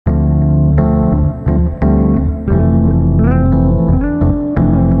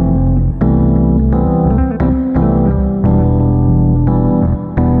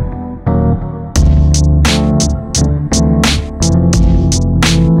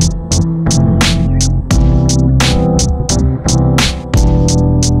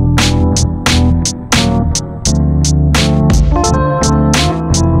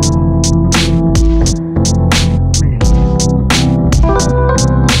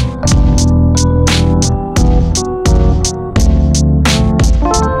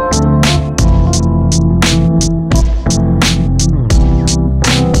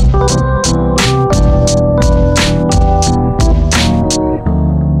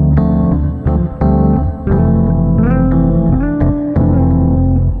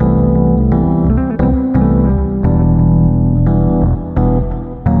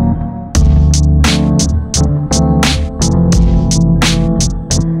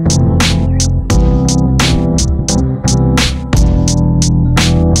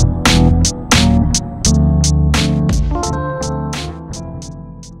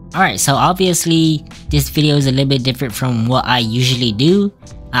Alright, so obviously this video is a little bit different from what I usually do.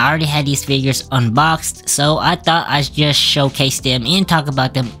 I already had these figures unboxed, so I thought I'd just showcase them and talk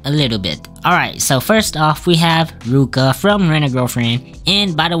about them a little bit. Alright, so first off we have Ruka from Rin a Girlfriend,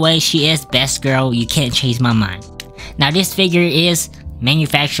 and by the way, she is best girl, you can't change my mind. Now this figure is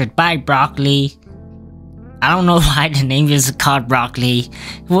manufactured by Broccoli. I don't know why the name is called Broccoli.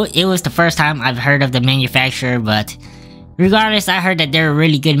 Well, it was the first time I've heard of the manufacturer, but regardless, I heard that they're a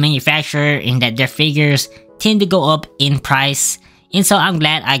really good manufacturer and that their figures tend to go up in price. And so I'm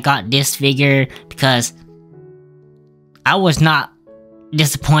glad I got this figure because I was not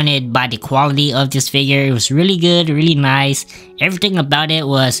disappointed by the quality of this figure. It was really good, really nice. Everything about it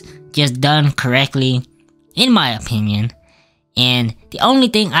was just done correctly, in my opinion. And the only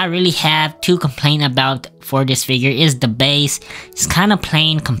thing I really have to complain about for this figure is the base. It's kind of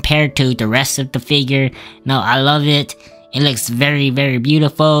plain compared to the rest of the figure. No, I love it. It looks very, very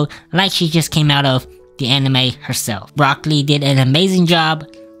beautiful, like she just came out of the anime herself. Broccoli did an amazing job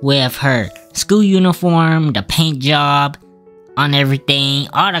with her school uniform, the paint job on everything,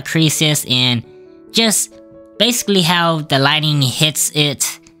 all the creases, and just basically how the lighting hits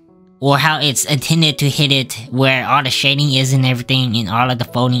it, or how it's intended to hit it, where all the shading is and everything, and all of the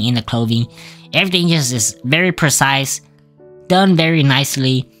folding in the clothing. Everything just is very precise, done very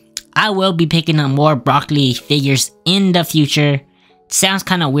nicely. I will be picking up more Broccoli figures in the future. It sounds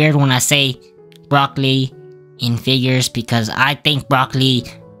kind of weird when I say Broccoli in figures, because I think broccoli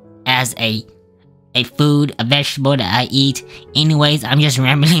as a food, a vegetable that I eat. Anyways, I'm just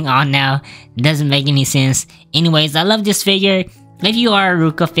rambling on now. It doesn't make any sense. Anyways, I love this figure. If you are a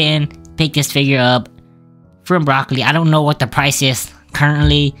Ruka fan, pick this figure up from Broccoli. I don't know what the price is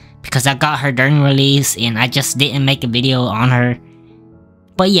currently because I got her during release and I just didn't make a video on her.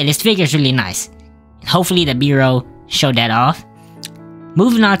 But yeah, this figure is really nice. Hopefully the B-roll showed that off.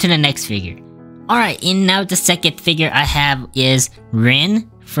 Moving on to the next figure. Alright, and now the second figure I have is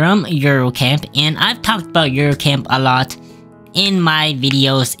Rin from Eurocamp. And I've talked about Eurocamp a lot in my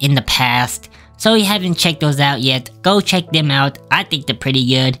videos in the past. So if you haven't checked those out yet, go check them out. I think they're pretty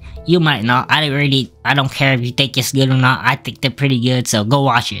good. You might not. I don't care if you think it's good or not. I think they're pretty good, so go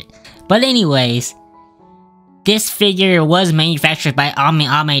watch it. But anyways, this figure was manufactured by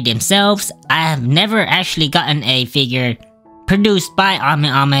Ame themselves. I have never actually gotten a figure produced by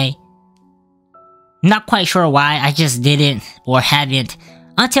Ame. Not quite sure why, I just didn't or haven't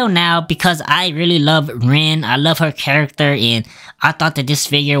until now, because I really love Rin. I love her character and I thought that this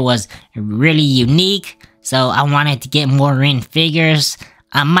figure was really unique. So I wanted to get more Rin figures.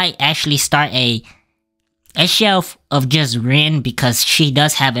 I might actually start a shelf of just Rin because she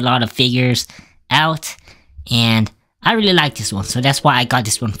does have a lot of figures out. And I really like this one, so that's why I got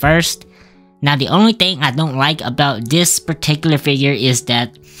this one first. Now the only thing I don't like about this particular figure is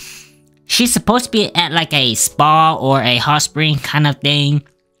that she's supposed to be at like a spa or a hot spring kind of thing.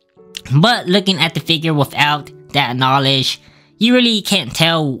 But looking at the figure without that knowledge, you really can't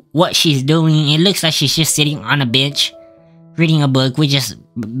tell what she's doing. It looks like she's just sitting on a bench reading a book, which is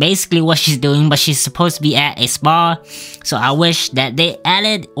basically what she's doing, but she's supposed to be at a spa. So I wish that they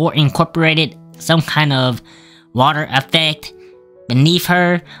added or incorporated some kind of water effect beneath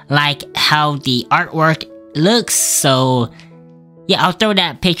her, like how the artwork looks. So yeah, I'll throw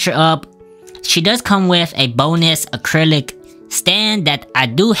that picture up. She does come with a bonus acrylic stand that I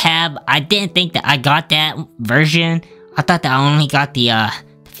do have. I didn't think that I got that version. I thought that I only got the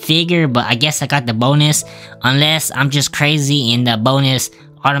figure, but I guess I got the bonus, unless I'm just crazy and the bonus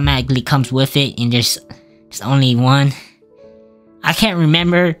automatically comes with it and there's only one. I can't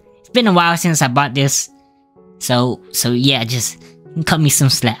remember. It's been a while since I bought this, so yeah, just cut me some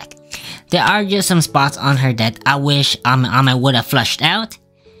slack. There are just some spots on her that I wish Ame would have flushed out.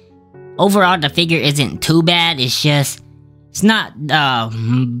 Overall, the figure isn't too bad. It's not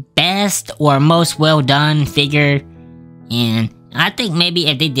the best or most well done figure, and I think maybe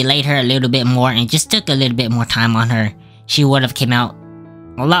if they delayed her a little bit more and just took a little bit more time on her, she would have came out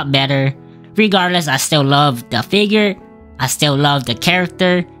a lot better. Regardless, I still love the figure. I still love the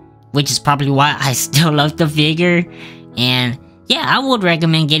character, which is probably why I still love the figure. And yeah, I would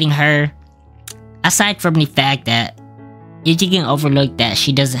recommend getting her, aside from the fact that if you can overlook that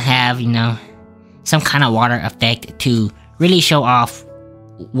she doesn't have, you know, some kind of water effect to really show off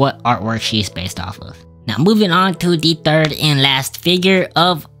what artwork she's based off of. Now moving on to the third and last figure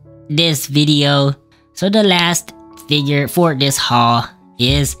of this video. So the last figure for this haul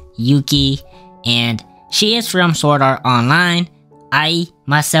is Yuuki, and she is from Sword Art Online. I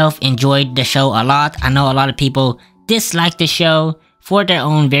myself enjoyed the show a lot. I know a lot of people dislike the show for their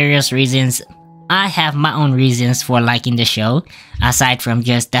own various reasons. I have my own reasons for liking the show, aside from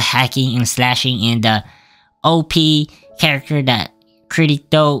just the hacking and slashing and the OP character that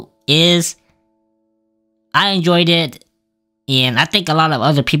Kirito is. I enjoyed it, and I think a lot of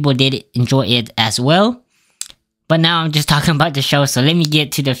other people did enjoy it as well. But now I'm just talking about the show, so let me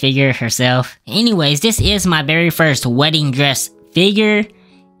get to the figure herself. Anyways, this is my very first wedding dress figure,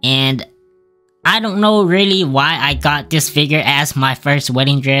 and I don't know really why I got this figure as my first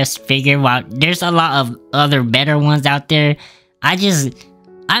wedding dress figure. While there's a lot of other better ones out there, I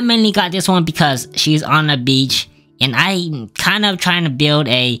mainly got this one because she's on the beach, and I'm kind of trying to build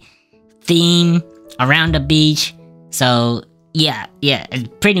a theme around the beach. So yeah, it's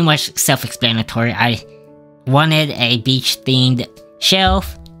pretty much self-explanatory. I wanted a beach themed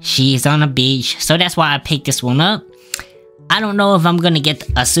shelf. She's on a beach, so that's why I picked this one up. I don't know if I'm gonna get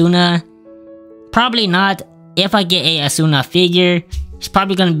Asuna. Probably not. If I get a Asuna figure, it's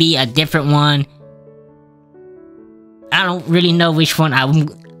probably gonna be a different one. I don't really know which one I'm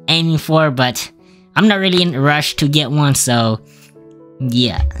aiming for, but I'm not really in a rush to get one, so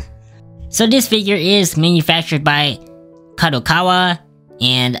yeah. So this figure is manufactured by Kadokawa,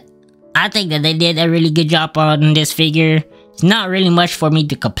 and I think that they did a really good job on this figure. It's not really much for me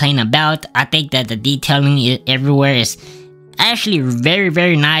to complain about. I think that the detailing everywhere is actually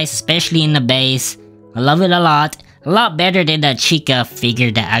very nice, especially in the base. I love it a lot better than the Chica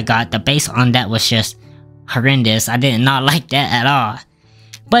figure that I got. The base on that was just horrendous. I did not like that at all.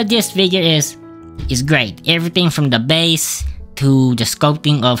 But this figure is great. Everything from the base to the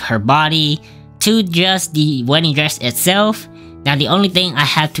sculpting of her body to just the wedding dress itself. Now the only thing I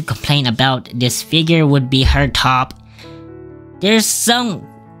have to complain about this figure would be her top. There's some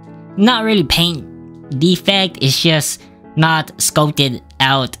not really paint defect, it's just not sculpted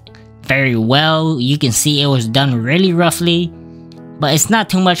out very well. You can see it was done really roughly, but it's not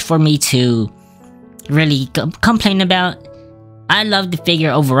too much for me to really complain about. I love the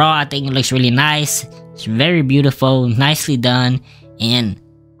figure overall. I think it looks really nice. It's very beautiful, nicely done, and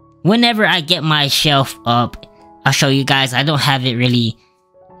whenever I get my shelf up, I'll show you guys. I don't have it really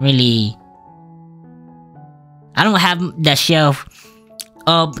I don't have the shelf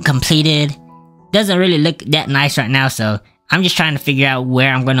up completed. Doesn't really look that nice right now, so I'm just trying to figure out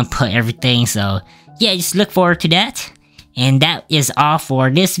where I'm gonna put everything. So yeah, just look forward to that. And that is all for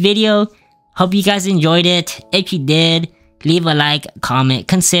this video. Hope you guys enjoyed it. If you did, leave a like, comment,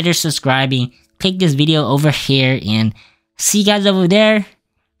 consider subscribing, click this video over here, and see you guys over there.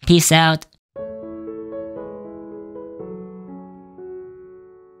 Peace out.